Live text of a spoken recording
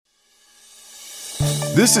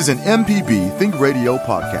This is an MPB Think Radio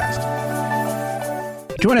podcast.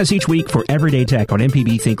 Join us each week for Everyday Tech on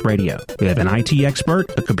MPB Think Radio. We have an IT expert,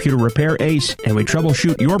 a computer repair ace, and we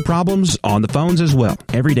troubleshoot your problems on the phones as well.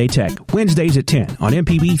 Everyday Tech, Wednesdays at 10 on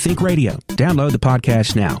MPB Think Radio. Download the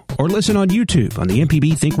podcast now or listen on YouTube on the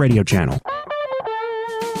MPB Think Radio channel.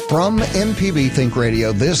 From MPB Think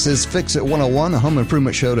Radio, this is Fix It 101, the home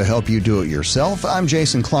improvement show to help you do it yourself. I'm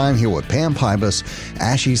Jason Klein here with Pam Pybus,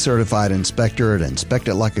 ASHI certified inspector at Inspect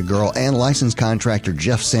It Like a Girl, and licensed contractor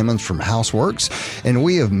Jeff Simmons from Houseworks. And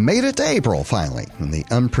we have made it to April, finally, and the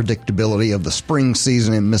unpredictability of the spring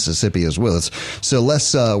season in Mississippi is with us. So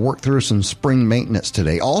let's work through some spring maintenance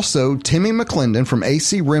today. Also, Timmy McClendon from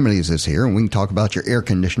AC Remedies is here, and we can talk about your air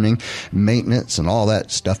conditioning, maintenance, and all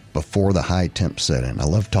that stuff before the high temp set in. I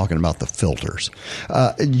love talking about the filters.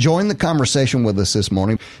 Join the conversation with us this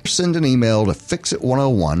morning. Send an email to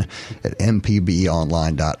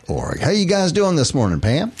fixit101@mpbonline.org. How you guys doing this morning,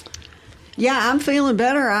 Pam? Yeah, I'm feeling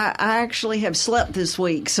better. I actually have slept this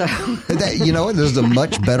week, so There's a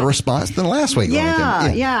much better response than last week. Yeah.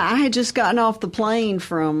 I had just gotten off the plane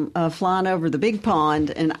from flying over the big pond,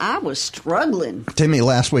 and I was struggling. Timmy,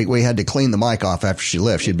 last week we had to clean the mic off after she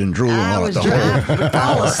left. She'd been drooling on it the whole. I would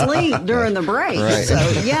fall asleep during the break. Right. So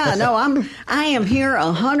I am here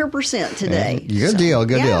 100% today. Good deal.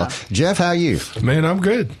 Jeff, how are you? Man, I'm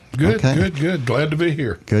good. Good. Glad to be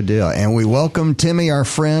here. Good deal. And we welcome Timmy, our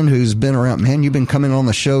friend, who's been around. Man, you've been coming on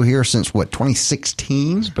the show here since,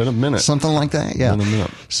 2016? It's been a minute. Something like that, yeah. Been a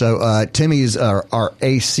minute. So Timmy is our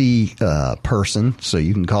AC person, so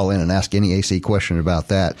you can call in and ask any AC question about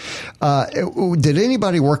that. Did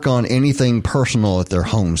anybody work on anything personal at their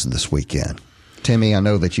homes this weekend? Timmy, I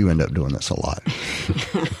know that you end up doing this a lot.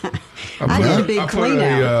 I did a big clean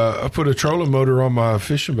out. I put a trolling motor on my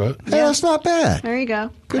fishing boat. Yeah, that's not bad. There you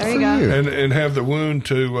go. Good there for you go. you. And have the wound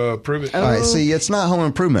to prove it. All right, see, it's not home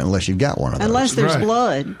improvement unless you've got one of those. Unless there's Right.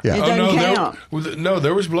 blood. Yeah. It doesn't count.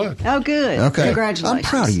 There was blood. Oh, good. Okay. Congratulations. I'm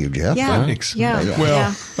proud of you, Jeff. Yeah. Thanks. Yeah.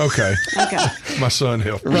 Well, okay. Okay. My son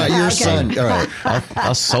helped me. Right, your Okay. son. All right.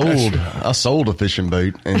 I sold a fishing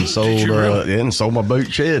boat and sold you really? and sold my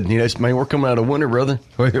boat shed. Man, we're coming out of winter, brother.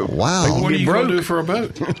 Wow. What are you going broke. to do for a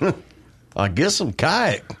boat? I guess some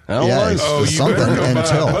kayak. I don't Yeah, know. it's- Oh, you something better go buy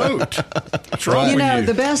until- a boat. What's wrong You with know, you?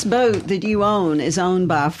 the best boat that you own is owned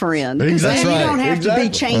by a friend. 'Cause Exactly. then you don't have to be Exactly.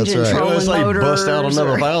 changing That's right. trolling It's like motors. bust out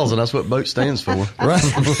another or- 1,000. That's what boat stands for. Right.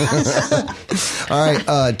 All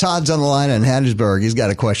right. Todd's on the line in Hattiesburg. He's got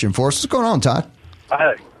a question for us. What's going on, Todd?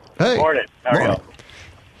 Hi. Hey. Morning. How are Morning. y'all?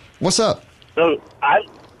 What's up? So I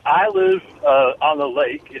live on the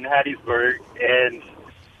lake in Hattiesburg, and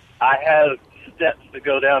I have steps that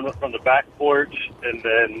go down from the back porch and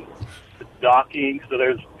then the docking. So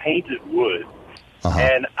there's painted wood,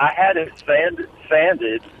 and I had it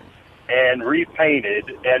sanded and repainted,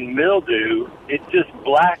 and mildew. It's just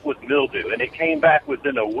black with mildew, and it came back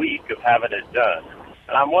within a week of having it done.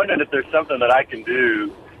 And I'm wondering if there's something that I can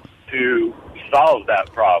do to solve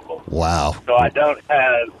that problem, Wow. so I don't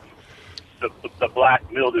have the black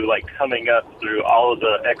mildew coming up through all of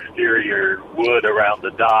the exterior wood around the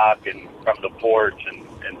dock and from the porch and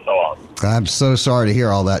so on. I'm so sorry to hear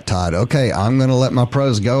all that, Todd. Okay, I'm going to let my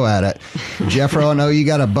pros go at it. Jeffro, I know you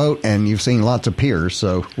got a boat and you've seen lots of piers,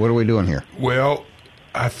 so what are we doing here? Well,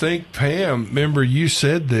 I think, Pam, remember you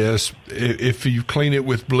said this, if you clean it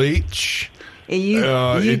with bleach,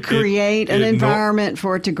 You create an environment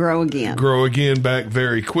for it to grow again. grow again back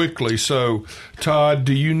very quickly. So, Todd,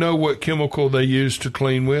 do you know what chemical they use to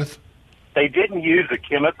clean with? They didn't use a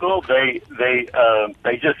chemical. They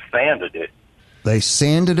just sanded it. They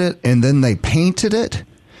sanded it and then they painted it?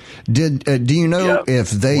 Do you know Yep. if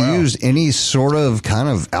they Wow. used any sort of kind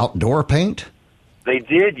of outdoor paint? They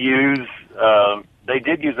did use an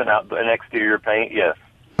exterior paint. Yes.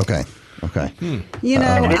 Okay. You know,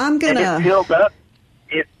 And I'm and it gonna.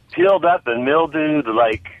 peeled up and mildewed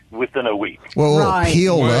within a week. Well, Right.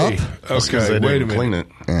 peeled Wait, up. That's 'cause okay, they wait a didn't minute. clean it.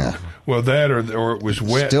 Yeah. Well, that or it was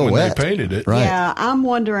wet Still when wet. they painted it. Right. Yeah, I'm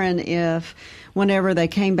wondering if whenever they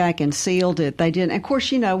came back and sealed it, they didn't. Of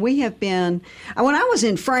course, we have been. When I was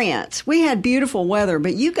in France, we had beautiful weather,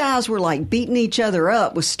 but you guys were beating each other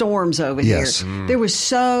up with storms over Yes. here. There was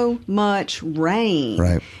so much rain.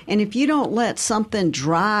 Right. And if you don't let something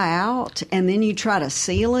dry out and then you try to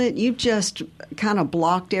seal it, you've just kind of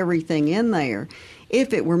blocked everything in there.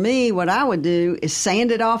 If it were me, what I would do is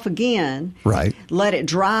sand it off again, Right. let it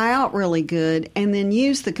dry out really good, and then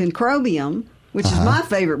use the concrobium, which is my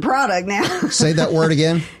favorite product now. Say that word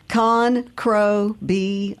again.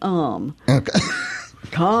 Concrobium. Okay.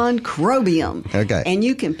 Concrobium. Okay. And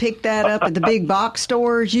you can pick that up at the big box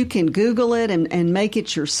stores. You can Google it and make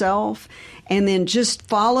it yourself. And then just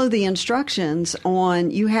follow the instructions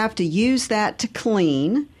on you have to use that to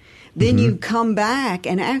clean. Then you come back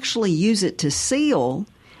and actually use it to seal.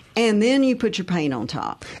 And then you put your paint on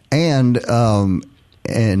top. And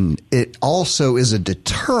it also is a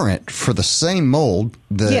deterrent for the same mold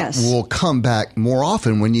that will come back more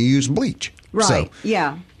often when you use bleach. Right.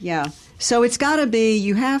 So, yeah. So it's got to be,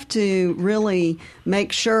 you have to really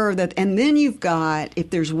make sure that, and then you've got, if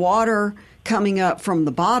there's water coming up from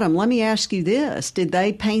the bottom, let me ask you this. Did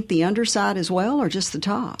they paint the underside as well or just the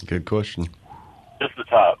top? Good question. Just the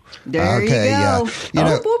top. There okay, you go. You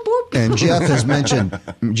know, whoop, whoop. And Jeff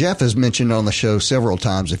has mentioned on the show several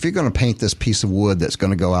times, if you're going to paint this piece of wood that's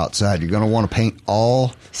going to go outside, you're going to want to paint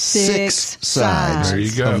all six sides There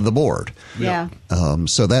you go. of the board. Yeah.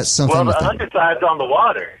 So that's something. Well, the to think. underside's on the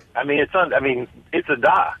water. I mean, it's a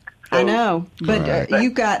dock. So, I know, but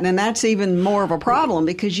you've got, and that's even more of a problem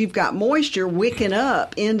because you've got moisture wicking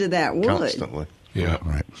up into that wood. Constantly. Yeah.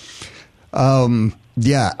 Right.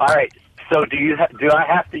 Yeah. All right. So do I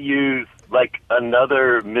have to use like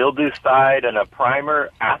another mildewcide and a primer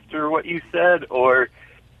after what you said, or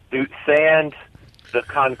do sand the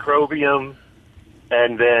concrobium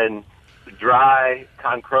and then dry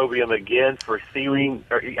concrobium again for sealing,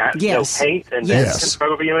 or Yes. paint and Yes. then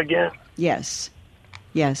concrobium again? Yes.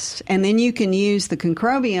 And then you can use the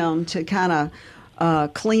concrobium to kind of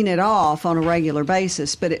clean it off on a regular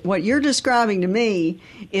basis. But what you're describing to me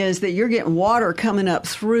is that you're getting water coming up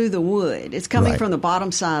through the wood. It's coming Right. from the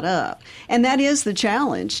bottom side up. And that is the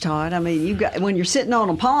challenge, Todd. I mean, you got when you're sitting on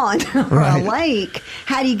a pond or Right. a lake,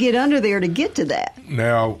 how do you get under there to get to that?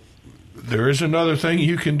 Now, there is another thing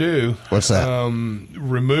you can do. What's that?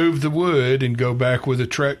 Remove the wood and go back with a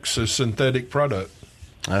Trex, a synthetic product.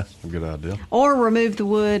 That's a good idea. Or remove the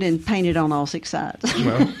wood and paint it on all six sides.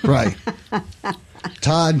 Well, Right.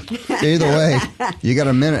 Todd, either way, you got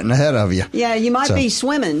a minute ahead of you. Yeah, you might So- be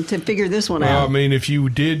swimming to figure this one well, I out. mean, if you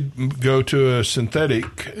did go to a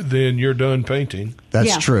synthetic, then you're done painting. That's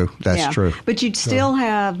Yeah. true. That's Yeah. true. But you'd still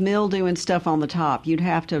have mildew and stuff on the top. You'd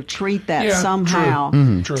have to treat that Yeah, somehow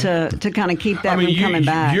true. to kind of keep that I mean, from coming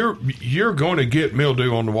back. you're going to get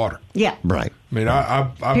mildew on the water. Yeah. Right. I mean, I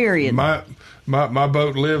Period. My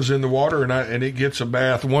boat lives in the water, and it gets a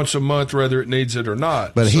bath once a month, whether it needs it or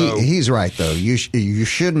not. But So- he's right though. You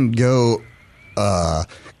shouldn't go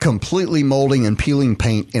completely molding and peeling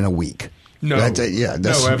paint in a week. no, That's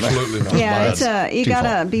absolutely not. Yeah, That's you too got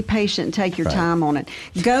far. to be patient and take your Right. time on it.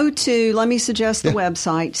 Go to, let me suggest the Yeah.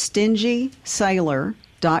 website,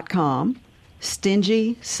 stingysailor.com,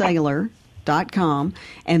 stingysailor.com,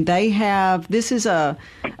 and they have, this is a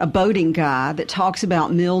boating guide that talks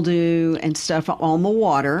about mildew and stuff on the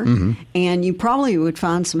water, Mm-hmm. and you probably would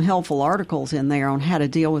find some helpful articles in there on how to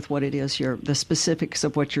deal with what it is, the specifics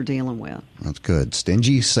of what you're dealing with. That's good.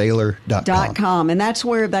 StingySailor.com. .com, and that's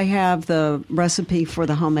where they have the recipe for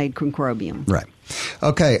the homemade concrobium. Right.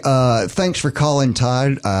 Okay. Thanks for calling,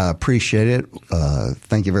 Todd. I appreciate it.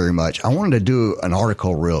 Thank you very much. I wanted to do an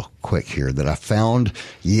article real quick here that I found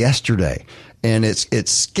yesterday. And it's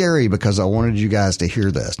scary because I wanted you guys to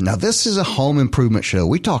hear this. Now, this is a home improvement show.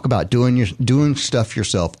 We talk about doing stuff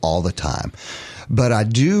yourself all the time. But I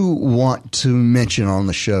do want to mention on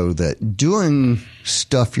the show that doing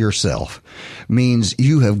stuff yourself means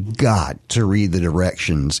you have got to read the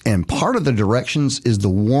directions. And part of the directions is the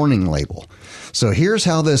warning label. So here's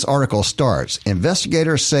how this article starts.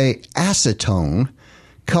 Investigators say acetone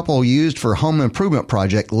couple used for home improvement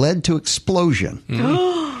project led to explosion.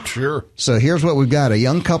 Sure. So here's what we've got. A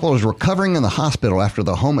young couple is recovering in the hospital after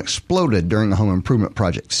the home exploded during the home improvement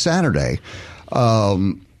project Saturday.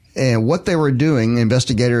 And what they were doing,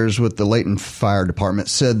 investigators with the Layton Fire Department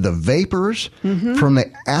said the vapors from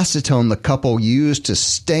the acetone the couple used to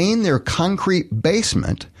stain their concrete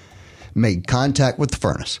basement made contact with the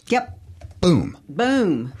furnace. Yep. Boom.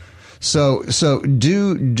 Boom. So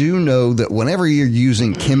do know that whenever you're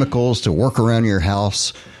using chemicals to work around your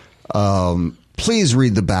house, please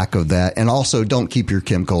read the back of that, and also don't keep your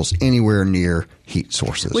chemicals anywhere near heat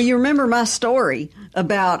sources. Well, you remember my story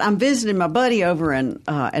about I'm visiting my buddy over in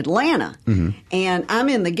Atlanta, and I'm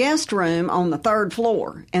in the guest room on the third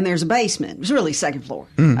floor, and there's a basement. It's really second floor.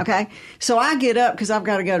 Okay, so I get up because I've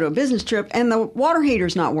got to go to a business trip, and the water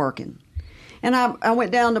heater's not working. And I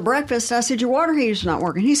went down to breakfast. I said, "Your water heater's not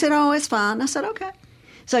working." He said, "Oh, it's fine." I said, "Okay."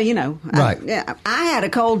 So, Right. I had a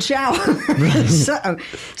cold shower.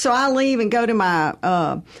 so I leave and go to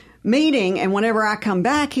my meeting, and whenever I come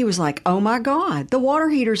back, he was like, "Oh, my God, the water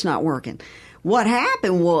heater's not working." What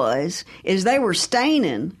happened is they were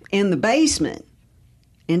staining in the basement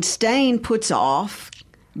and stain puts off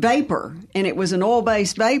vapor, and it was an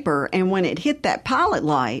oil-based vapor, and when it hit that pilot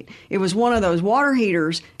light, it was one of those water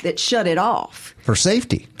heaters that shut it off. For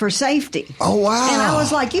safety. For safety. Oh, wow. And I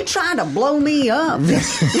was like, you trying to blow me up.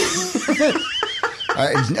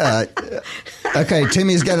 Okay,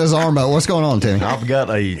 Timmy's got his arm out. What's going on, Timmy? I've got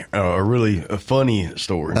a really funny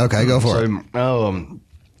story. Okay, go for it.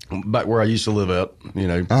 Back where I used to live at, you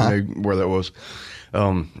know where that was.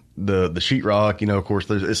 The sheetrock, of course,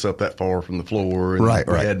 it's up that far from the floor, and right.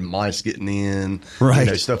 We had mice getting in,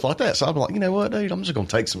 right, stuff like that. So I'm like, you know what, dude, I'm just gonna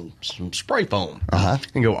take some spray foam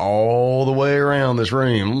and go all the way around this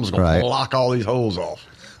room. I'm just gonna block all these holes off.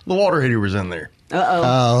 The water heater was in there.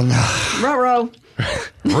 Oh no, Ruh-roh.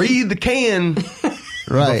 Read the can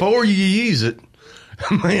before you use it.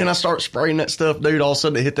 Man, I start spraying that stuff, dude. All of a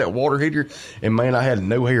sudden, it hit that water heater, and man, I had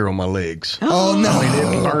no hair on my legs. Oh no! I mean,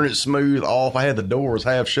 it burned it smooth off. I had the doors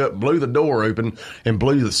half shut, blew the door open, and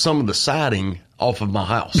blew some of the siding off of my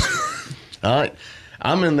house. All right,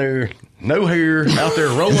 I'm in there, no hair, out there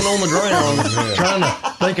rolling on the ground,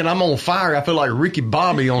 thinking I'm on fire. I feel like Ricky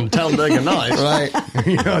Bobby on Talladega Nights. Right?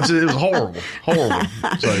 It was horrible.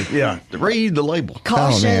 So yeah, read the label.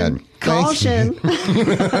 Caution. Caution.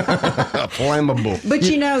 Flammable. But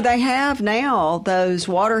they have now those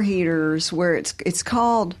water heaters where it's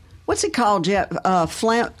called, what's it called, Jeff?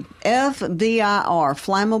 FVIR,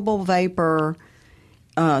 flammable vapor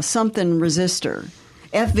something resistor.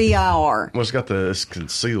 FVIR. Well, it's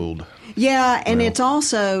concealed. Yeah, and it's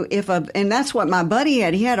also and that's what my buddy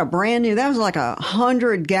had. He had a brand new, that was like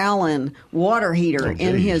 100-gallon water heater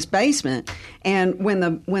in his basement, and when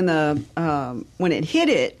it hit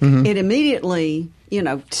it, it immediately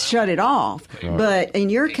shut it off. Right. But in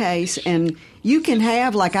your case, and you can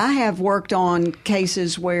have, like I have worked on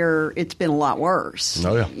cases where it's been a lot worse.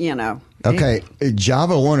 Oh yeah. Okay,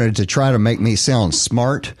 Java wanted to try to make me sound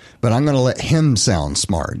smart, but I'm going to let him sound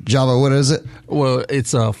smart. Java, what is it? Well,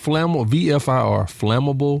 it's a VFIR,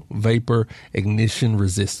 flammable vapor ignition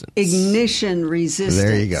resistant. Ignition resistance.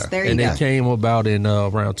 There you go. And it came about in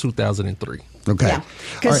around 2003. Okay. Yeah,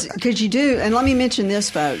 because you do, and let me mention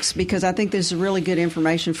this, folks, because I think this is really good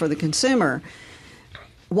information for the consumer.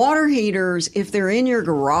 Water heaters, if they're in your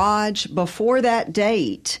garage before that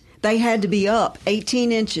date, they had to be up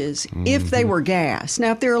 18 inches if they were gas.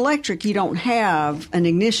 Now, if they're electric, you don't have an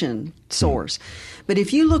ignition source. But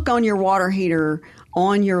if you look on your water heater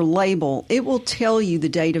on your label, it will tell you the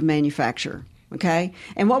date of manufacture. Okay?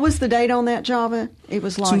 And what was the date on that, Java? It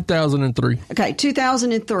was like 2003. Okay,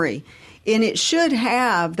 2003. And it should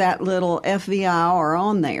have that little FVIR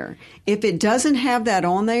on there. If it doesn't have that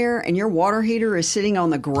on there and your water heater is sitting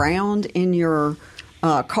on the ground in your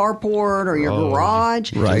carport or your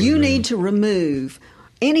garage, you need to remove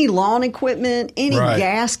any lawn equipment, any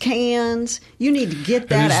gas cans. You need to get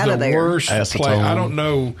that out of there. Worst place. I don't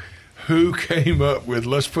know who came up with,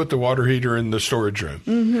 let's put the water heater in the storage room.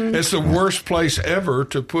 Mm-hmm. It's the worst place ever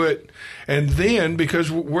to put. And then, because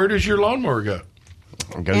where does your lawnmower go?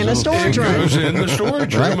 In a storage room. It goes in the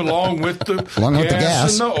storage room along with the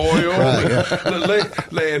gas and the oil.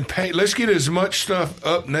 And paint. Let's get as much stuff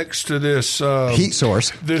up next to this heat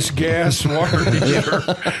source, this gas water heater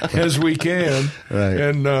as we can. Right.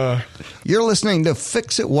 And you're listening to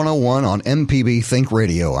Fix It 101 on MPB Think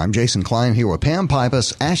Radio. I'm Jason Klein here with Pam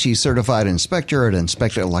Pipus, ASHI certified inspector at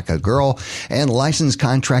Inspect It Like a Girl, and licensed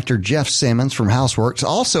contractor Jeff Simmons from Houseworks.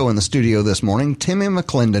 Also in the studio this morning, Timmy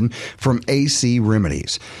McClendon from AC Remedies.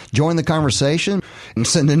 Join the conversation and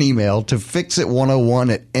send an email to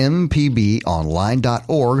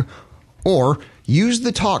fixit101@mpbonline.org or use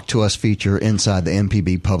the Talk to Us feature inside the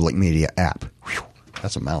MPB Public Media app. Whew,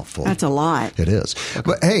 that's a mouthful. That's a lot. It is.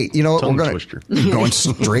 But hey, you know what? Tongue We're going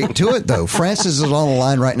straight to it, though. Francis is on the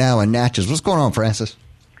line right now in Natchez. What's going on, Francis?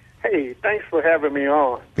 Hey, thanks for having me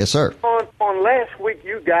on. Yes, sir. On last week,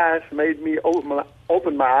 you guys made me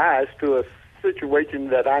open my eyes to a situation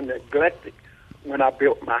that I neglected when I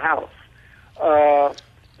built my house.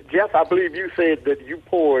 Jeff, I believe you said that you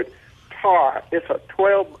poured tar. It's a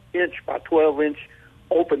 12-inch by 12-inch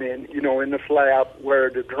opening, in the slab where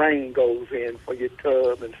the drain goes in for your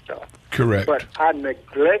tub and stuff. Correct. But I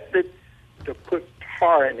neglected to put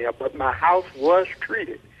tar in there, but my house was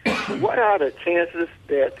treated. What are the chances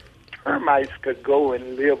that termites could go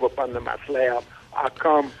and live up under my slab or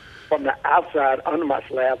come from the outside under my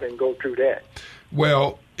slab and go through that?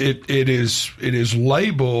 Well, it is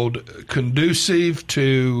labeled conducive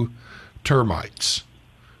to termites,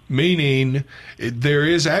 meaning there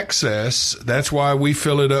is access. That's why we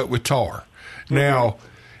fill it up with tar. Mm-hmm. Now,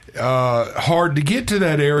 hard to get to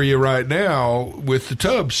that area right now with the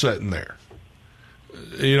tub sitting there.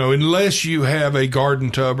 unless you have a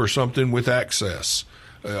garden tub or something with access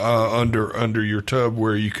under your tub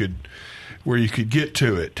where you could get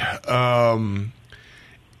to it.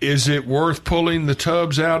 Is it worth pulling the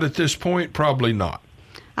tubs out at this point? Probably not.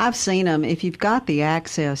 I've seen them. If you've got the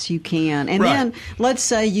access, you can. And Right. then let's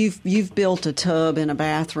say you've built a tub in a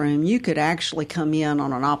bathroom. You could actually come in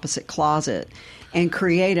on an opposite closet and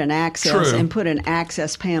create an access True. and put an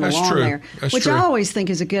access panel That's on true. there, That's which true. I always think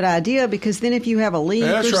is a good idea, because then if you have a leak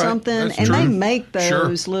That's or right. something, That's and they true. make those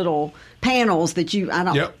Sure. little panels that you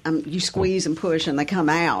Yep. you squeeze and push and they come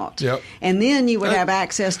out. Yep. And then you would That- have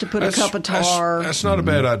access to put a cup of tar. That's not a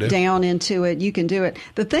bad idea. Down into it, you can do it.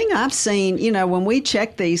 The thing I've seen, when we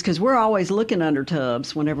check these, because we're always looking under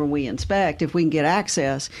tubs whenever we inspect, if we can get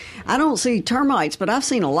access. I don't see termites, but I've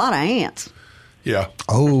seen a lot of ants. Yeah.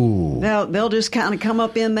 Oh. They'll just kind of come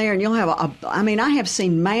up in there, and you'll have I have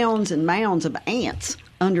seen mounds and mounds of ants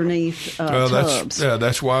underneath tubs.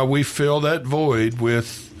 That's why we fill that void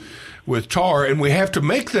with tar, and we have to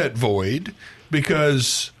make that void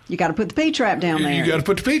because You got to put the P-trap down there. you got to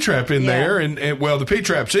put the P-trap in Yeah. there, and the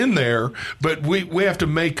P-trap's in there, but we have to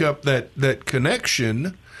make up that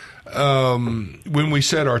connection when we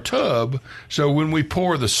set our tub. So when we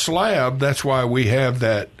pour the slab, that's why we have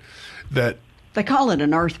that. They call it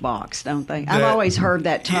an earth box, don't they? I've always heard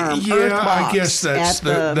that term. Yeah, earth box I guess that's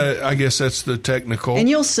at I guess that's the technical. And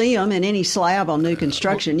you'll see them in any slab on new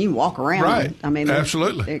construction. You walk around. Right. They're-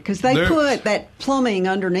 Absolutely. Because they put that plumbing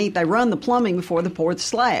underneath. They run the plumbing before they pour the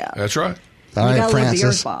slab. That's right. All You right, got to live the Francis.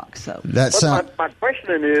 earth box. So. That sound. My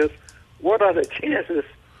question is, what are the chances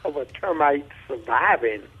of a termite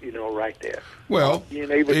surviving, right there? Well, Being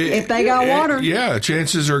able to If they got water. yeah,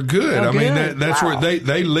 chances are good. Oh, I mean, good. that's Wow. where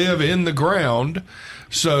they live in the ground,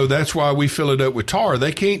 so that's why we fill it up with tar.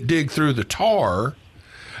 They can't dig through the tar,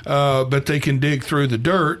 but they can dig through the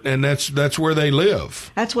dirt, and that's where they live.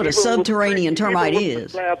 That's what a Even with subterranean the- termite even with the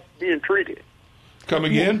is. slab being treated. Come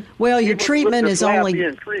again? Well, your Even with treatment the is slab only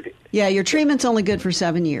being treated. your treatment's only good for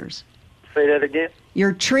 7 years. Say that again.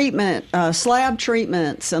 Your treatment, slab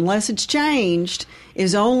treatments, unless it's changed,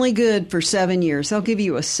 is only good for 7 years. They'll give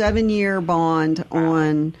you a 7-year bond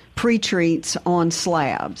on pre-treats on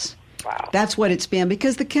slabs. Wow. That's what it's been,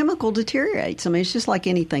 because the chemical deteriorates. I mean, it's just like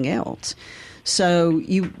anything else. So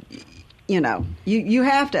you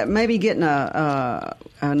have to maybe get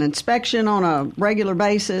an inspection on a regular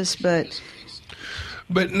basis, but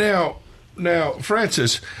now,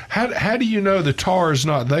 Francis, how do you know the tar is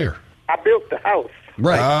not there? I built the house.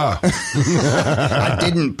 Right. Ah, I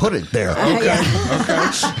didn't put it there.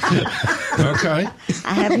 okay.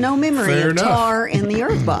 I have no memory Fair of enough. tar in the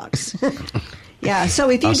earth box. Yeah, so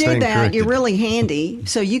if you I do stand that, corrected. you're really handy.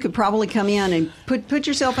 So you could probably come in and put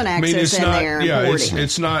yourself an I access mean, it's in not. there and Yeah, pour it's it in.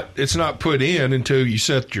 it's not put in until you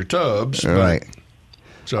set your tubs. but- Right.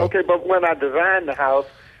 So Okay, but when I designed the house,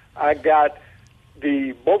 I got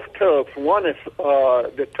both tubs. One is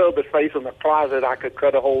the tub is facing a closet. I could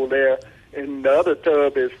cut a hole there, and the other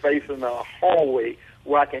tub is facing a hallway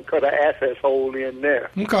where I can cut an access hole in there.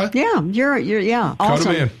 okay. Yeah, you're Cut 'em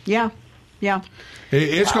awesome. in. Yeah.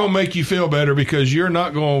 It's going to make you feel better because you're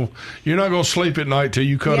not going to sleep at night till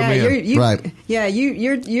you cut them in. Right. Yeah,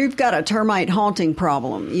 you've got a termite haunting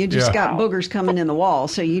problem. You just Yeah. got boogers coming in the wall.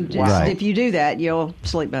 So Right. if you do that, you'll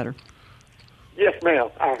sleep better. Yes, ma'am.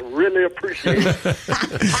 I really appreciate it.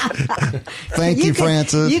 Thank you,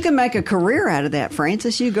 Francis. You can make a career out of that,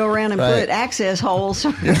 Francis. You go around and Right. put access holes.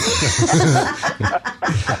 All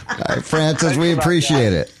right, Francis, we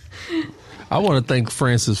appreciate it. I want to thank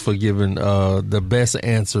Francis for giving the best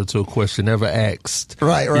answer to a question ever asked.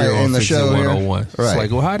 Right, here on in the Fix It show here. 101. Right. It's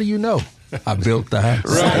like, well, how do you know? I built the house.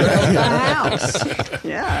 The house.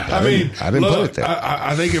 Yeah. I mean, I didn't put look, it there.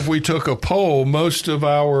 I think if we took a poll, most of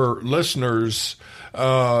our listeners, they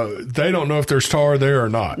don't know if there's tar there or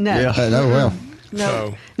not. No. Oh, well.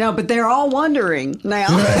 So, No, but they're all wondering now.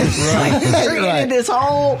 Like, created this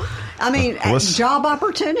whole, job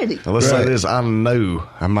opportunity. Let's say Right. this: I know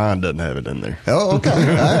mine doesn't have it in there. Oh, okay. All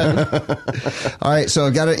right. All right, so I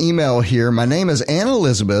got an email here. My name is Anna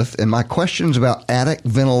Elizabeth, and my question's about attic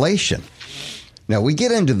ventilation. Now, we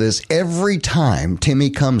get into this every time Timmy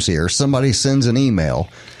comes here. Somebody sends an email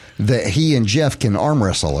that he and Jeff can arm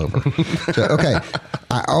wrestle over. So, okay,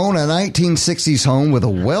 I own a 1960s home with a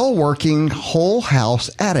well-working whole house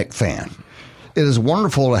attic fan. It is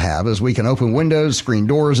wonderful to have, as we can open windows, screen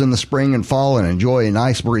doors in the spring and fall, and enjoy a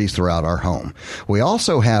nice breeze throughout our home. We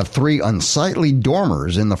also have 3 unsightly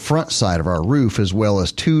dormers in the front side of our roof, as well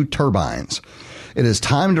as 2 turbines. It is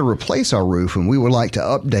time to replace our roof, and we would like to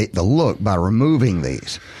update the look by removing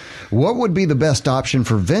these. What would be the best option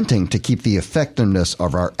for venting to keep the effectiveness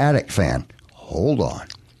of our attic fan? hold on.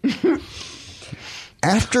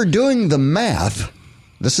 After doing the math,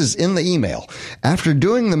 this is in the email. After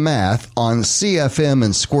doing the math on CFM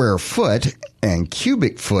and square foot and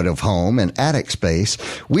cubic foot of home and attic space,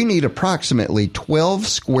 we need approximately 12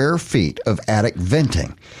 square feet of attic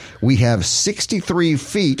venting. We have 63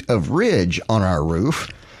 feet of ridge on our roof,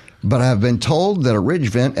 but I've been told that a ridge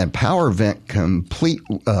vent and power vent compete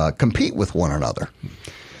with one another.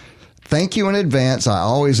 Thank you in advance. I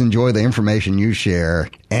always enjoy the information you share.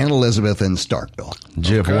 Ann Elizabeth in Starkville.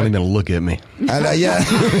 Jeff won't even look at me. Yeah.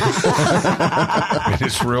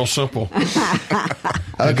 It's real simple.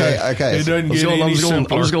 Okay. It doesn't get any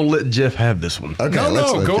simpler. I'm just going to let Jeff have this one. Okay,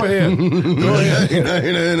 No, go ahead. Go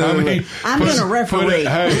ahead. I mean, I'm going to referee.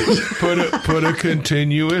 Put a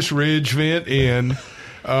continuous ridge vent in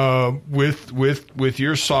with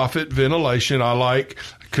your soffit ventilation. I like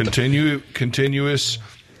continuous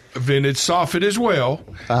vented soffit as well,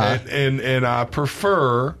 and I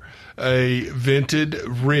prefer a vented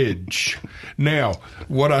ridge. Now,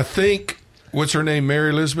 what I think, what's her name? Mary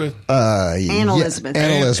Elizabeth? Ann Elizabeth.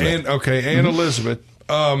 Ann Elizabeth. Ann Elizabeth.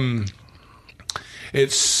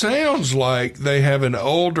 It sounds like they have an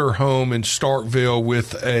older home in Starkville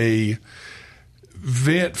with a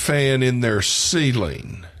vent fan in their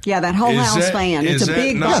ceiling. Yeah, that whole house fan. It's a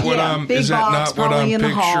big box, big box, probably in the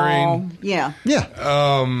hall. Yeah. Yeah.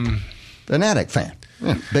 An attic fan.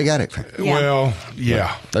 Yeah, big attic fan. Yeah. Well,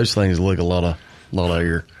 yeah. Those things look a lot of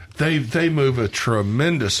air. They move a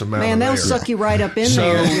tremendous amount Man, of they'll air. suck you right up in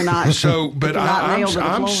there if you're not. But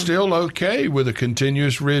I'm still okay with a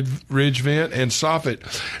continuous ridge vent and soffit.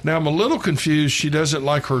 Now, I'm a little confused. She doesn't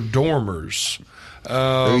like her dormers.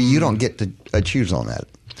 You don't get to choose on that.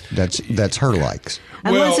 That's her likes.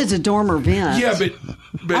 Unless it's a dormer vent. Yeah,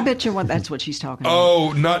 but I bet you that's what she's talking about.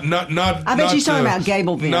 Oh, not. I bet she's talking about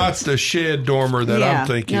gable vents. Not the shed dormer that I'm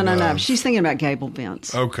thinking. No. She's thinking about gable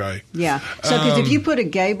vents. Okay. Yeah. So, because if you put a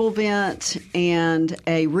gable vent and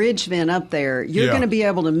a ridge vent up there, you're going to be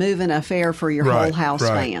able to move enough air for your whole house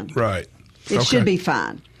fan. Right. It should be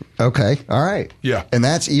fine. Okay. All right. Yeah. And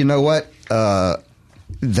that's, you know what?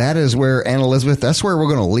 That is where, Ann Elizabeth, that's where we're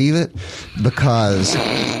going to leave it, because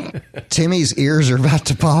Timmy's ears are about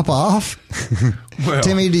to pop off. Well,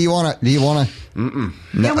 Timmy, do you want to? Mm-mm.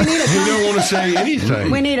 No. Yeah, we need You don't want to say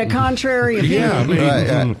anything. We need a contrary opinion. Yeah, I mean,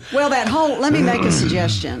 Right. Well, let me make a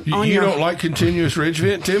suggestion. You don't like continuous ridge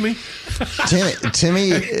vent, Timmy? Timmy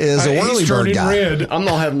is a whirly He's bird turning guy. red. I'm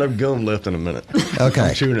not having no gum left in a minute. Okay.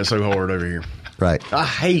 I'm chewing it so hard over here. Right. I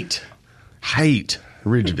hate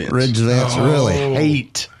ridge vents. Ridge vents, really.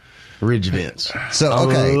 Hate ridge vents. So,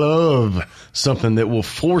 okay. I love something that will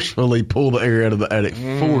forcefully pull the air out of the attic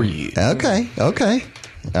for you. Okay.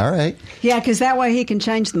 All right. Yeah, because that way he can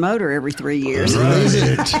change the motor every 3 years.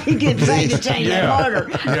 Right. He gets paid to change that motor.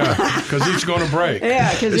 Yeah, because it's going to break.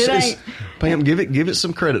 Yeah, because it ain't. Pam, give it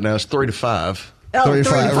some credit now. It's 3 to 5. Oh, 3 to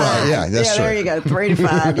 5. 5, right, yeah, that's there true. you go. 3 to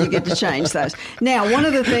 5. You get to change those. Now, one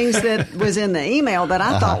of the things that was in the email that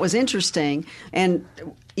I thought was interesting, and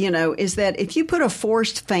is that if you put a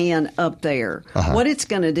forced fan up there, what it's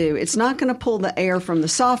going to do, it's not going to pull the air from the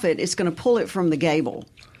soffit. It's going to pull it from the gable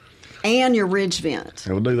and your ridge vent.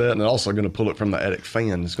 It will do that, and it's also going to pull it from the attic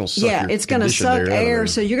fan. It's going to suck. Yeah, it's going to suck air,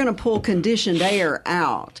 so you're going to pull conditioned air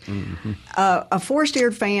out. Mm-hmm. A forced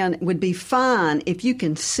air fan would be fine if you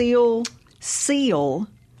can seal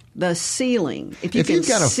the ceiling. If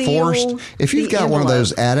you've got one of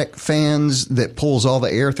those attic fans that pulls all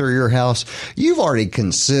the air through your house, you've already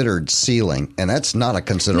considered sealing, and that's not a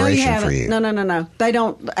consideration for you. No. They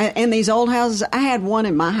don't. In these old houses, I had one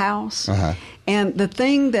in my house. And the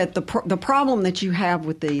thing that the problem that you have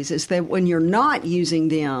with these is that when you're not using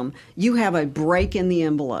them, you have a break in the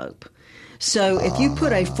envelope. So if you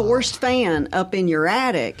put a forced fan up in your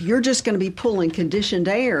attic, you're just going to be pulling conditioned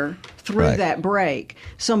air through that break.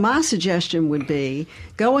 So my suggestion would be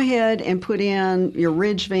go ahead and put in your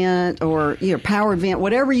ridge vent or your powered vent,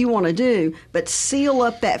 whatever you want to do, but seal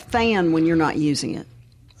up that fan when you're not using it.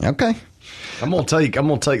 Okay. I'm gonna take.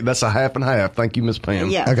 That's a half and half. Thank you, Miss Pam.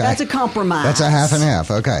 Yeah, Okay. that's a compromise. That's a half and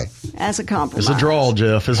half. Okay. That's a compromise. It's a draw,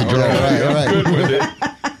 Jeff. It's a draw. Right. Good with it.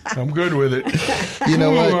 I'm good with it. You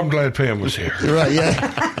know what? I'm glad Pam was here. Right,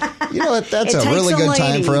 yeah. You know what? That's It a takes really good lady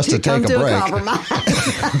time for us to come take a to break. compromise.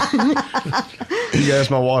 You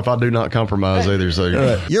ask my wife, I do not compromise either.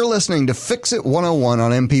 So You're listening to Fix It 101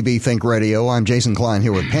 on MPB Think Radio. I'm Jason Klein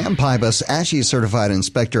here with Pam Pybus, ASHI certified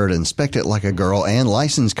inspector at Inspect It Like a Girl, and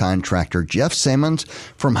licensed contractor Jeff Simmons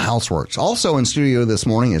from Houseworks. Also in studio this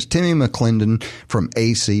morning is Timmy McClendon from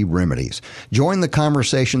AC Remedies. Join the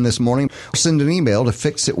conversation this morning. Send an email to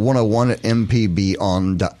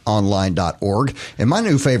fixit101@mpbonline.org. And my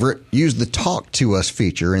new favorite, use the Talk to Us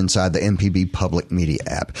feature inside the MPB Public Media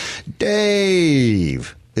app.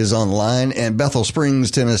 Dave is online in Bethel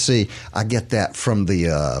Springs, Tennessee. I get that from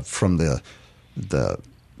the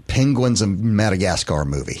Penguins of Madagascar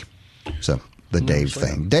movie. So the Dave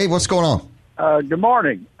thing. Dave, what's going on? Good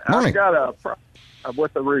morning. Morning. I've got a problem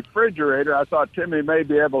with the refrigerator. I thought Timmy may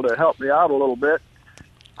be able to help me out a little bit.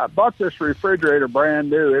 I bought this refrigerator brand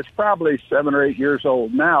new. It's probably 7 or 8 years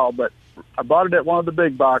old now, but I bought it at one of the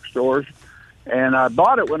big box stores. And I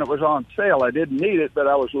bought it when it was on sale. I didn't need it, but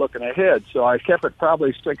I was looking ahead. So I kept it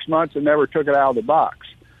probably 6 months and never took it out of the box.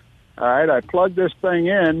 All right, I plugged this thing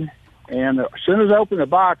in, and as soon as I open the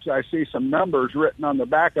box, I see some numbers written on the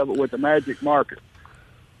back of it with a magic marker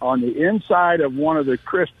on the inside of one of the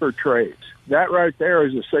crisper trays. That right there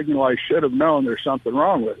is a signal I should have known there's something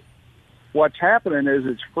wrong with it. What's happening is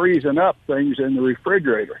it's freezing up things in the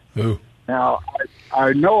refrigerator. Ooh. Now,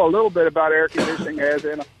 I know a little bit about air conditioning, as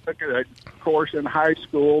in I took a course in high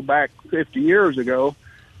school back 50 years ago,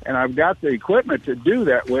 and I've got the equipment to do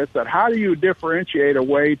that with, but how do you differentiate a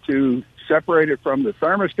way to separate it from the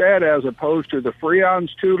thermostat as opposed to the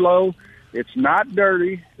Freon's too low? It's not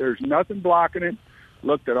dirty. There's nothing blocking it.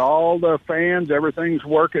 Looked at all the fans. Everything's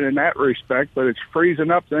working in that respect, but it's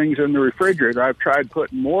freezing up things in the refrigerator. I've tried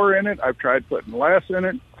putting more in it. I've tried putting less in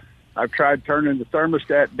it. I've tried turning the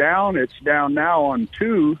thermostat down. It's down now on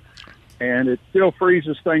 2, and it still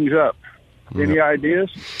freezes things up. Any ideas?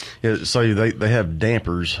 Yeah, so they have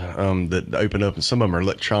dampers that open up, and some of them are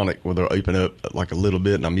electronic where they'll open up like a little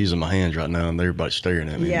bit, and I'm using my hands right now, and everybody's staring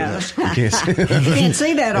at me. Yeah. You can't see, You can't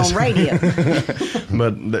see that on radio.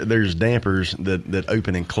 But there's dampers that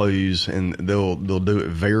open and close, and they'll do it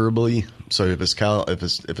variably. So if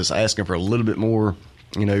it's asking for a little bit more,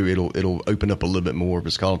 it'll open up a little bit more. If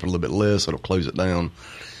it's calling for a little bit less, it'll close it down.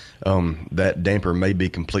 That damper may be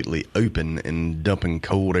completely open and dumping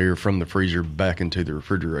cold air from the freezer back into the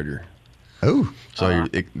refrigerator. Oh. So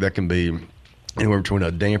that can be anywhere between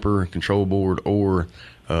a damper, control board, or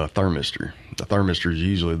a thermistor. The thermistor is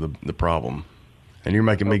usually the problem. And you're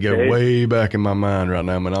making me go way back in my mind right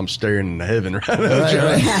now, but I'm staring into heaven right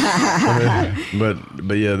now.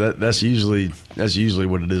 But yeah, that's usually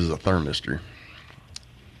what it is, a thermistor.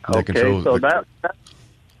 So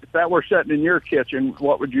if that were sitting in your kitchen,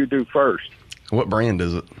 what would you do first? What brand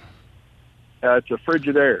is it? It's a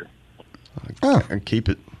Frigidaire. Oh. I keep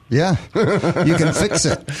it. Yeah, you can fix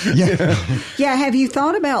it. Yeah. Yeah, have you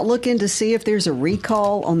thought about looking to see if there's a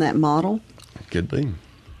recall on that model? Could be.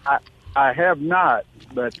 I have not,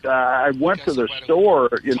 but I went to the store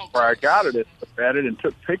where I got it, at it, and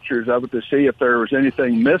took pictures of it to see if there was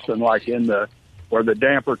anything missing, like in where the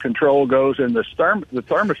damper control goes, and the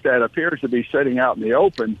thermostat appears to be sitting out in the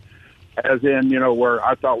open, as in, where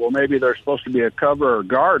I thought, well, maybe there's supposed to be a cover or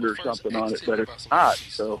guard or something on it, but it's not.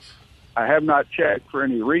 So I have not checked for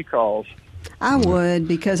any recalls. I would,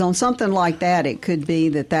 because on something like that, it could be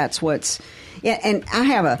that's what's... Yeah, and I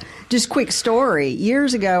have a just quick story.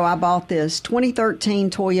 Years ago, I bought this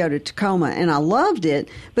 2013 Toyota Tacoma, and I loved it,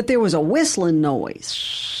 but there was a whistling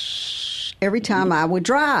noise every time I would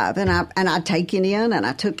drive, and I'd take it in, and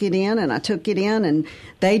I took it in, and I took it in, and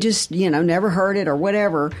they just, never heard it or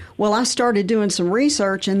whatever. Well, I started doing some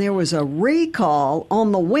research, and there was a recall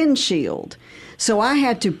on the windshield. So I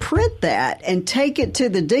had to print that and take it to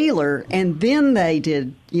the dealer, and then they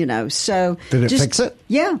did, so. Did it fix it?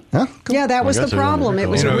 Yeah. Huh? Cool. Yeah, that was the problem. It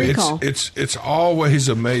was a recall. It's always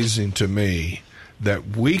amazing to me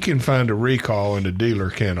that we can find a recall and the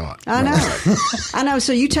dealer cannot. I know. I know.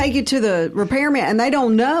 So you take it to the repairman, and they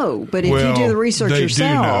don't know. But if you do the research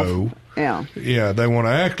yourself. They do know. Yeah. Yeah, they want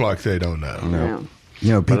to act like they don't know.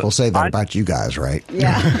 Yeah. People say that about you guys, right?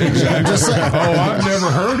 Yeah. Exactly. I've never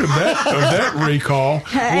heard of that recall.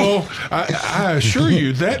 Hey. Well, I assure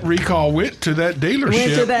you that recall went to that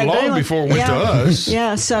dealership long before it went to us.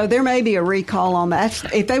 Yeah, so there may be a recall on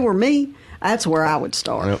that. If they were me, that's where I would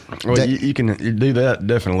start. Well, you can do that,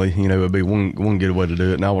 definitely. It would be one good way to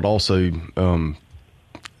do it. And I would also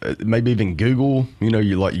maybe even Google,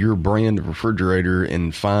 your brand of refrigerator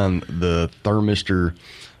and find the thermistor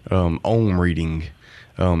ohm reading.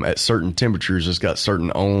 at certain temperatures, it's got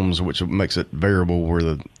certain ohms, which makes it variable where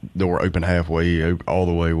the door open halfway, all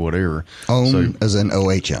the way, whatever. Ohm as in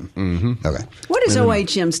OHM. Mm-hmm. Okay. What does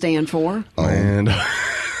OHM stand for? And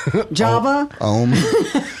Java? Ohm.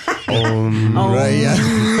 Right, yeah.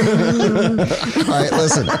 All right,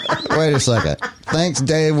 listen. Wait a second. Thanks,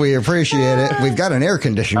 Dave. We appreciate it. We've got an air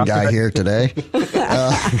conditioning guy here today.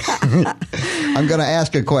 I'm going to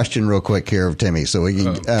ask a question real quick here of Timmy, so we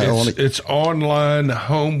can. It's online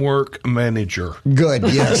homework manager. Good.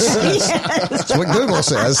 Yes. That's what Google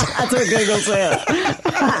says. That's what Google says.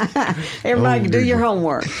 Everybody, do your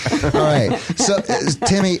homework. All right. So,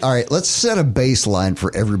 Timmy, all right, let's set a baseline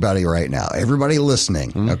for everybody right now. Everybody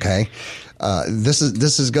listening, okay? This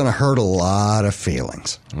is going to hurt a lot of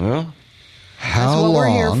feelings. Well, how that's what long, we're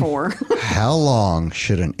here for. How long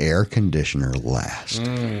should an air conditioner last?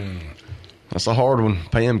 That's a hard one.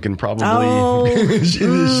 Pam can probably. She's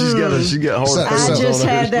got hard. I just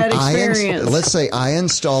had that experience. Let's say I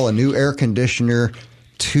install a new air conditioner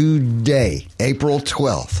today, April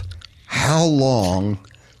 12th. How long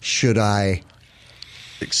should I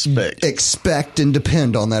expect and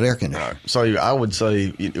depend on that air conditioner? So I would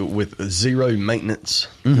say with zero maintenance,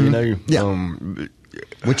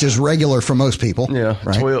 which is regular for most people. Yeah,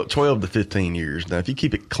 right? 12 to 15 years. Now, if you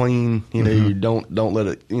keep it clean, you don't let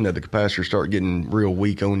it, the capacitor start getting real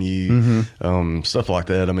weak on you, stuff like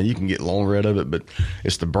that. I mean, you can get longer out of it, but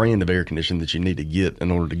it's the brand of air conditioning that you need to get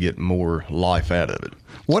in order to get more life out of it.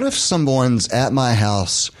 What if someone's at my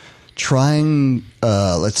house trying,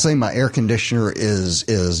 let's say my air conditioner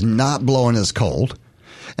is not blowing as cold,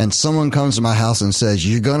 and someone comes to my house and says,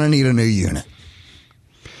 you're going to need a new unit.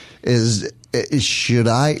 Should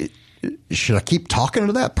I keep talking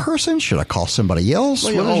to that person? Should I call somebody else?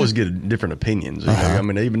 Well, you always get different opinions. I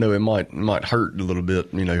mean, even though it might hurt a little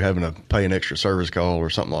bit, having to pay an extra service call or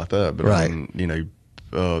something like that. But right. I mean,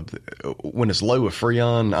 when it's low with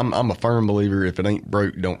Freon, I'm a firm believer. If it ain't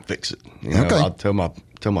broke, don't fix it. Okay. I tell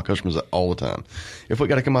my customers that all the time. If we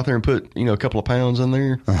got to come out there and put a couple of pounds in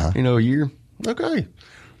there, a year, okay.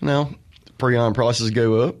 Now Freon prices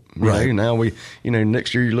go up. Right. Now we,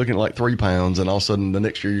 next year you're looking at like 3 pounds, and all of a sudden the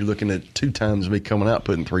next year you're looking at 2 times me coming out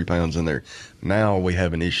putting 3 pounds in there. Now we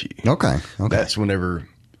have an issue. Okay. That's whenever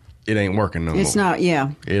it ain't working no more. It's not,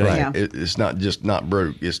 yeah. It's not just not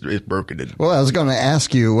broke. It's broken. Well, I was going to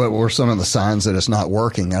ask you what were some of the signs that it's not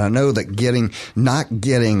working, and I know that not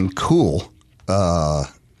getting cool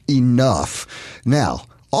enough. Now,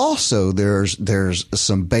 also, there's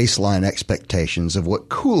some baseline expectations of what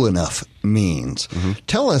cool enough means.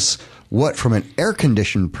 Tell us what, from an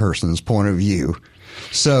air-conditioned person's point of view.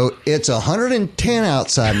 So it's 110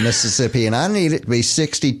 outside Mississippi, and I need it to be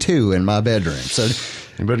 62 in my bedroom. So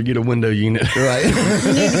you better get a window unit. Right. You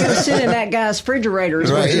need to go sit in that guy's refrigerator.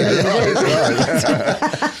 Right.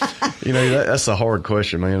 That's a hard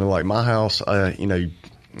question, man. Like my house,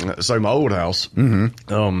 so my old house,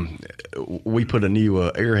 we put a new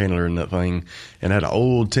air handler in that thing and had an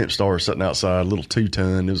old temp star sitting outside, a little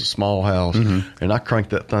 2-ton. It was a small house, and I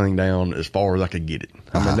cranked that thing down as far as I could get it.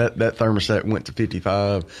 I mean, that thermostat went to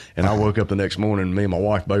 55, and I woke up the next morning, me and my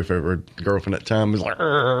wife, both of her girlfriend at the time, was like,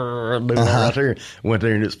 doing right there. Went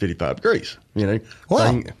there, and it's 55 degrees,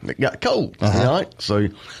 Wow. Thing, it got cold, right? So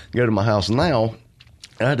go to my house now.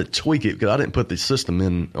 I had to tweak it because I didn't put the system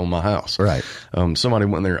in on my house. Right. Somebody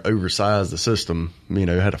went there, oversized the system, had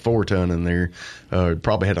a 4-ton in there,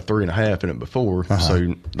 probably had a 3.5 in it before.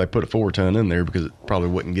 So they put a 4-ton in there because it probably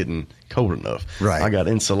wasn't getting cold enough. Right. I got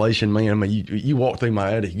insulation, man. I mean, you walk through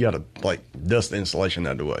my attic, you got to dust the insulation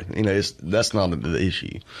out of the way. That's not the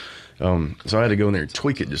issue. So I had to go in there and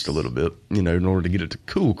tweak it just a little bit, in order to get it to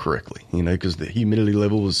cool correctly, because the humidity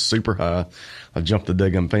level was super high. I jumped the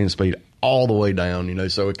daggum fan speed all the way down,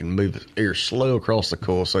 so it can move the air slow across the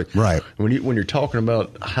coil. So right. when you're talking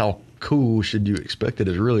about how cool should you expect it,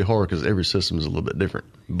 is really hard because every system is a little bit different.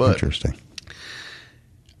 But interesting.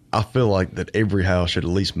 I feel like that every house should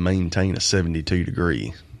at least maintain a 72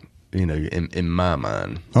 degree, in my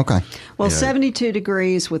mind. Okay. Well, 72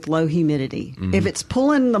 degrees with low humidity. If it's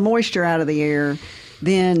pulling the moisture out of the air,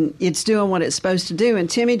 then it's doing what it's supposed to do. And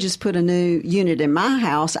Timmy just put a new unit in my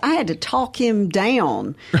house. I had to talk him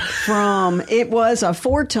down from, it was a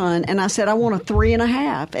 4-ton, and I said, I want a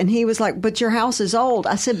 3.5. And he was like, but your house is old.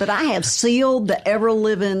 I said, but I have sealed the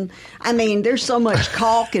ever-living, there's so much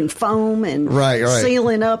caulk and foam and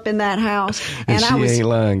sealing up in that house. And she ain't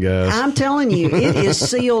lying, guys. I'm telling you, it is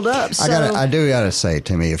sealed up. So, I do got to say,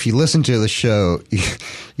 Timmy, if you listen to the show,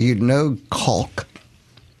 caulk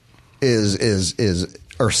is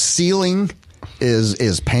or sealing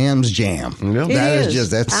is Pam's jam. Yep. That is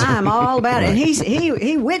just that's. I'm all about it. And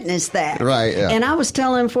he witnessed that. Right, yeah. And I was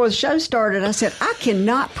telling him before the show started, I said, I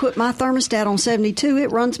cannot put my thermostat on 72.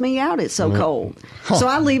 It runs me out. It's so cold. So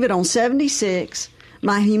I leave it on 76.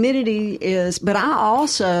 My humidity is, but I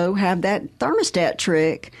also have that thermostat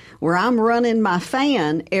trick where I'm running my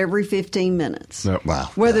fan every 15 minutes. Yep. Wow.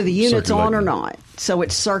 Whether the unit's on or Circulating. not. So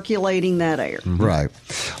it's circulating that air. Right.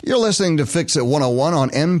 You're listening to Fix It 101 on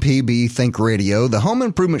MPB Think Radio, the home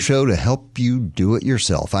improvement show to help you do it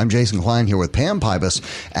yourself. I'm Jason Klein here with Pam Pybus,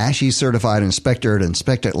 ASHI certified inspector at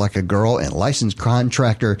Inspect It Like a Girl, and licensed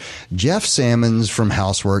contractor Jeff Sammons from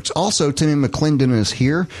Houseworks. Also, Timmy McClendon is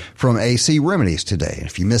here from AC Remedies today.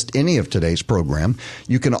 If you missed any of today's program,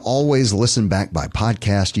 you can always listen back by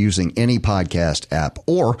podcast using any podcast app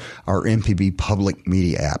or our MPB Public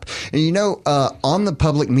Media app. And you know, on the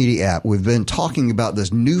Public Media app, we've been talking about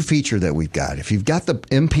this new feature that we've got. If you've got the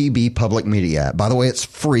MPB Public Media app, by the way, it's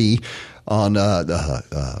free on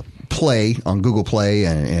Play, on Google Play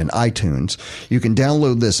and iTunes. You can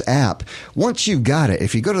download this app. Once you've got it,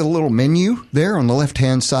 if you go to the little menu there on the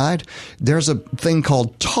left-hand side, there's a thing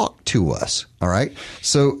called Talk to Us. All right?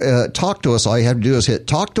 So Talk to Us, all you have to do is hit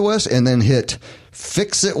Talk to Us and then hit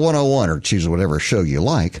Fix It 101 or choose whatever show you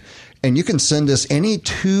like. And you can send us any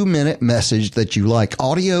 2-minute message that you like,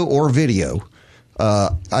 audio or video.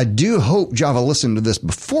 I do hope Java listened to this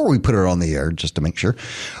before we put it on the air, just to make sure.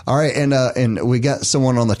 All right, and we got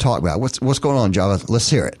someone on the talk about what's going on, Java. Let's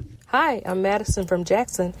hear it. Hi, I'm Madison from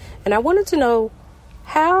Jackson, and I wanted to know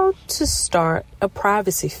how to start a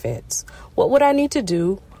privacy fence. What would I need to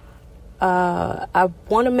do? I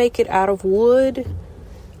want to make it out of wood,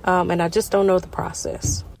 and I just don't know the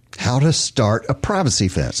process. How to start a privacy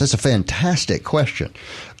fence. That's a fantastic question.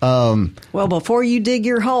 Well, before you dig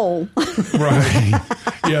your hole. Right.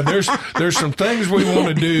 Yeah, there's some things we want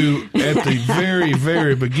to do at the very,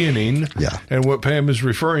 very beginning. Yeah. And what Pam is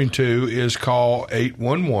referring to is call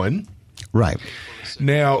 811. Right.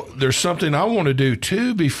 Now, there's something I want to do,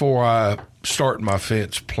 too, before I start my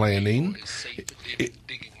fence planning,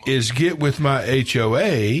 is get with my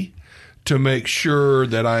HOA to make sure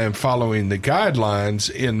that I am following the guidelines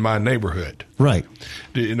in my neighborhood. Right.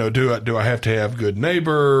 Do I have to have good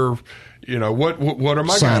neighbor? What are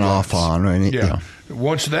my sign guidelines? off on? Right? Yeah.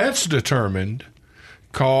 Once that's determined,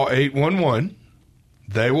 call 811.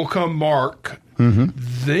 They will come mark. Mm-hmm.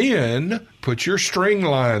 Then put your string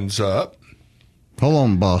lines up. Hold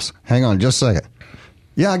on, boss. Hang on just a second.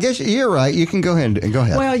 Yeah, I guess you're right. You can go ahead.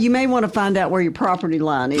 Well, you may want to find out where your property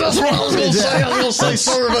line is. That's what I was going to say. I was going to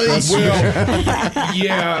say surveys. Well,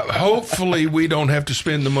 yeah, hopefully we don't have to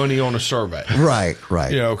spend the money on a survey. Right.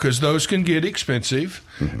 Because those can get expensive.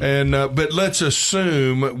 Mm-hmm. And but let's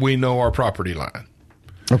assume we know our property line.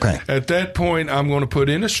 Okay. At that point, I'm going to put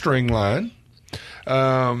in a string line.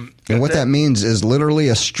 And what that means is literally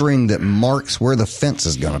a string that marks where the fence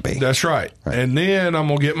is going to be. That's right. And then I'm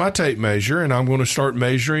going to get my tape measure, and I'm going to start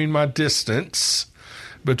measuring my distance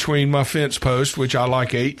between my fence posts, which I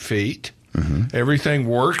like 8 feet. Mm-hmm. Everything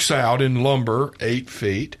works out in lumber, 8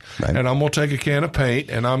 feet. Right. And I'm going to take a can of paint,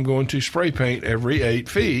 and I'm going to spray paint every 8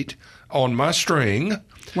 feet on my string.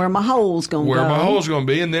 Where my hole's going to go. Where my hole's going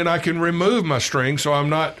to be, and then I can remove my string so I'm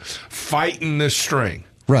not fighting this string.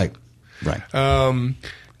 Right.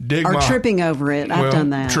 Tripping over it. I've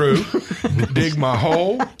done that. True. Dig my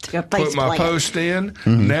hole, put my post in.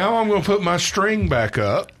 Mm-hmm. Now I'm going to put my string back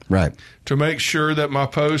up. Right. To make sure that my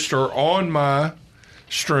posts are on my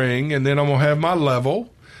string, and then I'm going to have my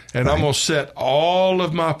level, and I'm going to set all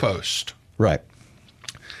of my posts. Right.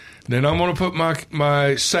 Then I'm going to put my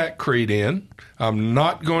Sackcrete in. I'm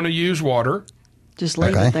not going to use water. Just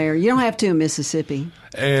leave it there. You don't have to in Mississippi.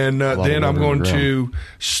 And then I'm going to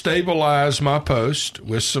stabilize my post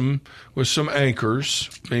with some anchors,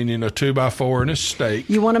 meaning a 2x4 and a stake.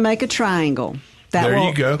 You want to make a triangle.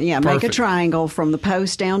 You go. Yeah, Perfect. Make a triangle from the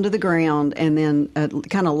post down to the ground, and then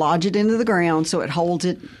kind of lodge it into the ground so it holds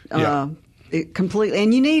it. It completely.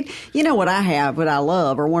 And you need, what I have, what I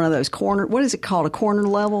love, or one of those corner. What is it called? A corner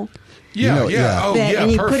level. Yeah.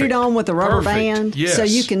 And you perfect. put it on with a rubber band, yes. So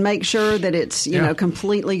you can make sure that it's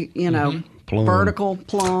completely vertical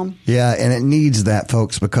plumb. Yeah, and it needs that,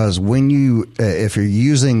 folks, because when you if you're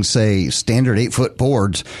using, say, standard 8-foot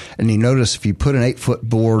boards, and you notice if you put an 8-foot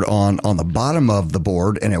board on the bottom of the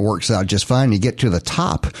board and it works out just fine, you get to the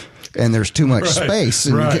top and there's too much space.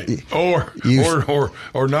 And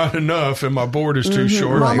or not enough, and my board is too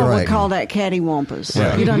short. Mama would call that cattywampus.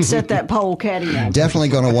 Yeah. You done set that pole cattywampus. Definitely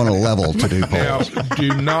going to want a level to do poles.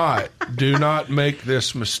 Now, do not make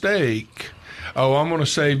this mistake. Oh, I'm going to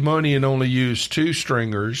save money and only use 2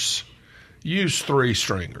 stringers. Use 3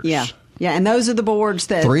 stringers. Yeah. Yeah, and those are the boards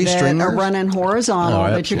that are running horizontal,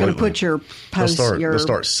 but you're going to put your post. They'll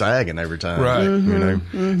start sagging every time. Right. You know?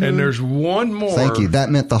 And there's one more. Thank you.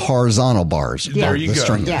 That meant the horizontal bars. There you the go.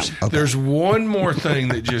 Stringers. Yeah. Okay. There's one more thing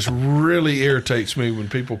that just really irritates me when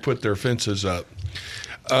people put their fences up.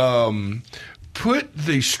 Put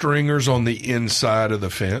the stringers on the inside of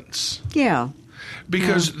the fence. Yeah.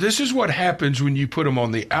 Because this is what happens when you put them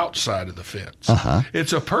on the outside of the fence.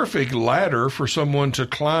 It's a perfect ladder for someone to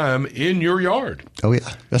climb in your yard. Oh,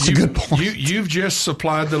 yeah. That's a good point. You've just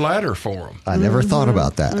supplied the ladder for them. I never thought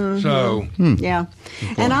about that. So, Yeah.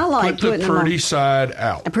 And I like put the putting them pretty on. side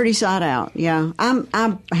out. A pretty side out, yeah.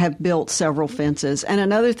 I have built several fences. And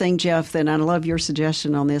another thing, Jeff, that I love your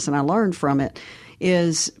suggestion on this, and I learned from it,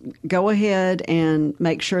 is go ahead and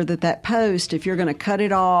make sure that post, if you're going to cut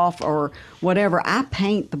it off or whatever, I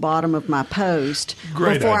paint the bottom of my post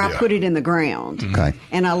before I put it in the ground. Okay.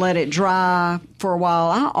 And I let it dry for a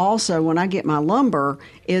while. I also, when I get my lumber,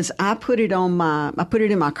 I put it in my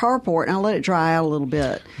carport and I let it dry out a little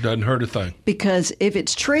bit. Doesn't hurt a thing. Because if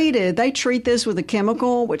it's treated, they treat this with a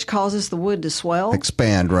chemical which causes the wood to swell.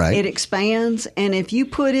 Expand, right? It expands. And if you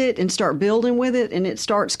put it and start building with it and it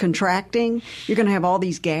starts contracting, you're going to have all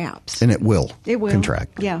these gaps. And it will. It will.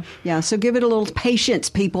 Contract. Yeah. Yeah. So give it a little patience,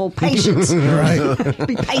 people. Patience. Right.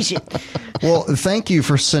 Be patient. Well, thank you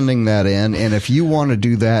for sending that in. And if you want to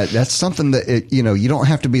do that, that's something that, you don't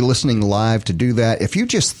have to be listening live to do that. If you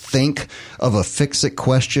just think of a Fix-It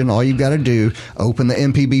question, all you've got to do, open the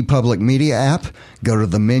MPB Public Media app, go to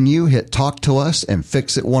the menu, hit Talk to Us, and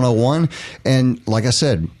Fix-It 101. And like I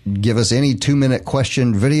said, give us any 2-minute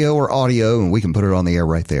question, video or audio, and we can put it on the air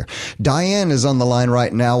right there. Diane is on the line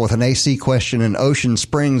right now with an AC question in Ocean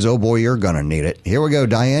Springs. Oh, boy, you're going to need it. Here we go,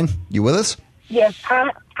 Diane. You with us? Yes, I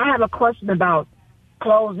have a question about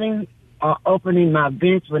closing or opening my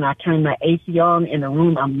vents when I turn my AC on in a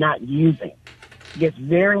room I'm not using. It gets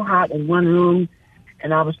very hot in one room,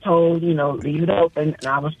 and I was told, leave it open, and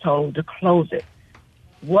I was told to close it.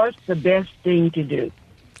 What's the best thing to do?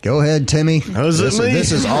 Go ahead, Timmy.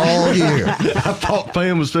 This is all you. I thought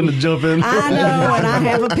Pam was going to jump in. I know, and I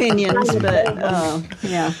have opinions, but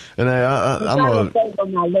yeah. And I'm trying to save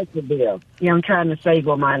on my electric bill. Yeah, I'm trying to save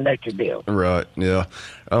on my electric bill. Right. Yeah.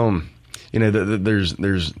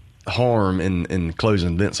 There's harm in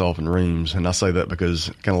closing vents off in rooms, and I say that because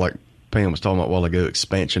kind of like Pam was talking about a while ago,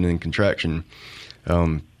 expansion and contraction.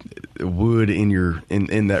 Wood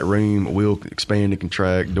in that room will expand and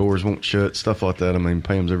contract. Doors won't shut. Stuff like that. I mean,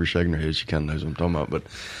 Pam's ever shaking her head. She kind of knows what I'm talking about. But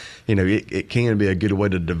it can be a good way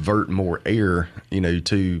to divert more air,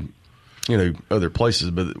 to other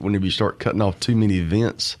places. But whenever you start cutting off too many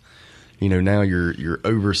vents, now you're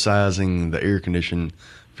oversizing the air condition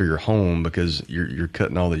for your home because you're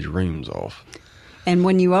cutting all these rooms off. And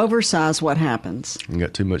when you oversize, what happens? You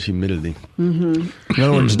got too much humidity. Mm-hmm. In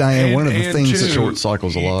other words, Diane, one of the things that short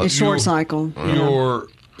cycles a lot. It's short cycle. Your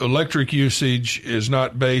electric usage is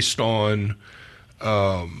not based on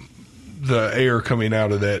the air coming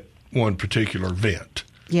out of that one particular vent.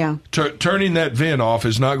 Yeah. Turning that vent off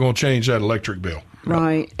is not going to change that electric bill.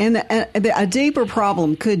 Right. And a deeper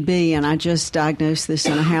problem could be, and I just diagnosed this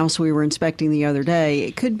in a house we were inspecting the other day,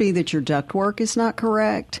 it could be that your ductwork is not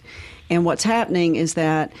correct. And what's happening is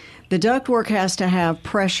that the ductwork has to have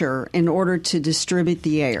pressure in order to distribute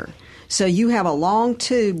the air. So you have a long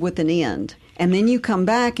tube with an end, and then you come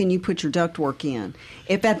back and you put your ductwork in.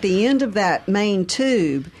 If at the end of that main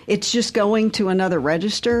tube it's just going to another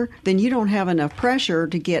register, then you don't have enough pressure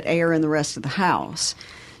to get air in the rest of the house.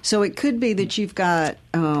 So it could be that you've got,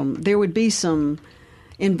 there would be some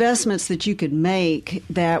investments that you could make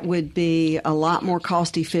that would be a lot more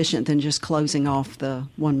cost efficient than just closing off the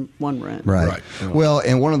one room. Right. Well,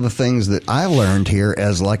 and one of the things that I learned here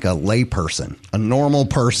as like a layperson, a normal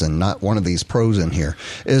person, not one of these pros in here,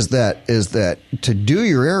 is that to do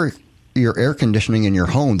your air conditioning in your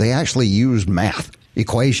home, they actually use math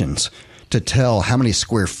equations to tell how many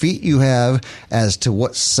square feet you have as to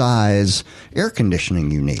what size air conditioning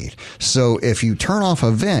you need. So if you turn off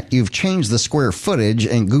a vent, you've changed the square footage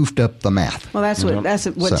and goofed up the math. Well, that's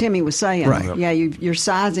what Timmy was saying. Right. Yeah, your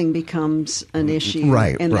sizing becomes an issue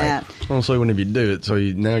in that. Also, whenever you do it,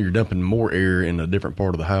 now you're dumping more air in a different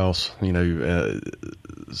part of the house,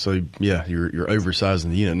 so yeah, you're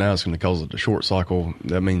oversizing the unit. Now it's going to cause it to short cycle.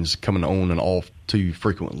 That means coming on and off too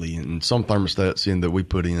frequently. And some thermostats that we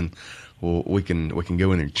put in, well, we can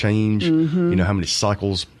go in and change, how many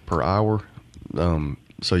cycles per hour.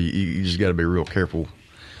 So you just got to be real careful,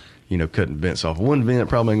 cutting vents off. One vent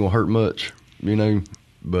probably ain't gonna hurt much,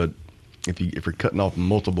 but if you're cutting off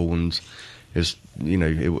multiple ones, it's,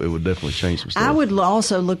 it would definitely change some stuff. I would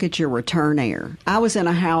also look at your return air. I was in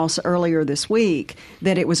a house earlier this week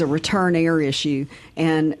that it was a return air issue,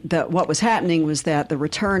 and what was happening was that the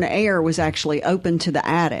return air was actually open to the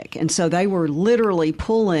attic, and so they were literally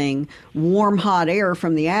pulling warm, hot air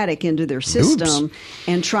from the attic into their system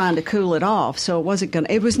and trying to cool it off. So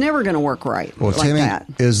it was never going to work right. Well, like Timmy, that.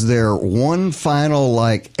 Is there one final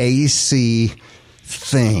AC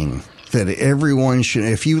thing that everyone should,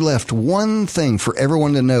 if you left one thing for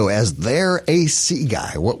everyone to know as their AC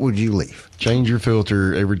guy, what would you leave? Change your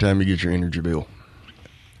filter every time you get your energy bill.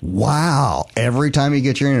 Wow. Every time you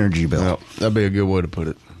get your energy bill. Well, that'd be a good way to put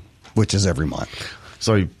it. Which is every month.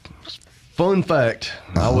 So, fun fact,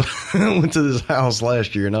 I went to this house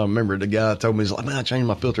last year, and I remember the guy told me, he's like, man, I change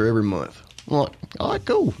my filter every month. I'm like, all right,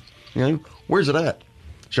 cool. Where's it at?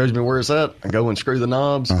 Shows me where it's at. I go and screw the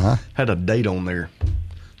knobs. Had a date on there.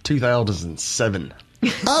 2007.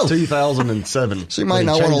 Oh. 2007. So you might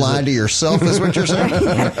not want to lie to yourself, is what you're saying?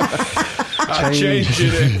 I change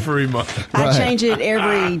it every month. I change it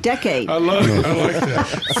every decade. I love it. I like that.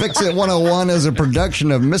 Fix It 101 is a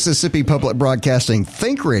production of Mississippi Public Broadcasting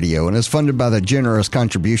Think Radio and is funded by the generous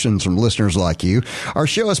contributions from listeners like you. Our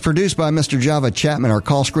show is produced by Mr. Java Chapman. Our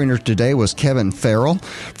call screener today was Kevin Farrell.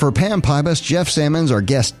 For Pam Pybus, Jeff Sammons, our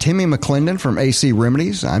guest Timmy McClendon from AC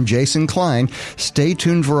Remedies, I'm Jason Klein. Stay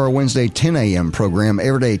tuned for our Wednesday 10 a.m. program,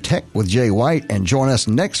 Everyday Tech with Jay White, and join us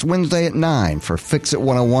next Wednesday at 9 for Fix It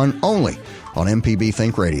 101 only on MPB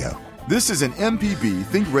Think Radio. This is an MPB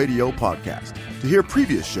Think Radio podcast. To hear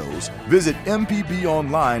previous shows, visit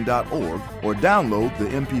mpbonline.org or download the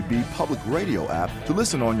MPB Public Radio app to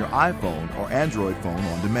listen on your iPhone or Android phone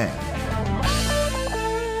on demand.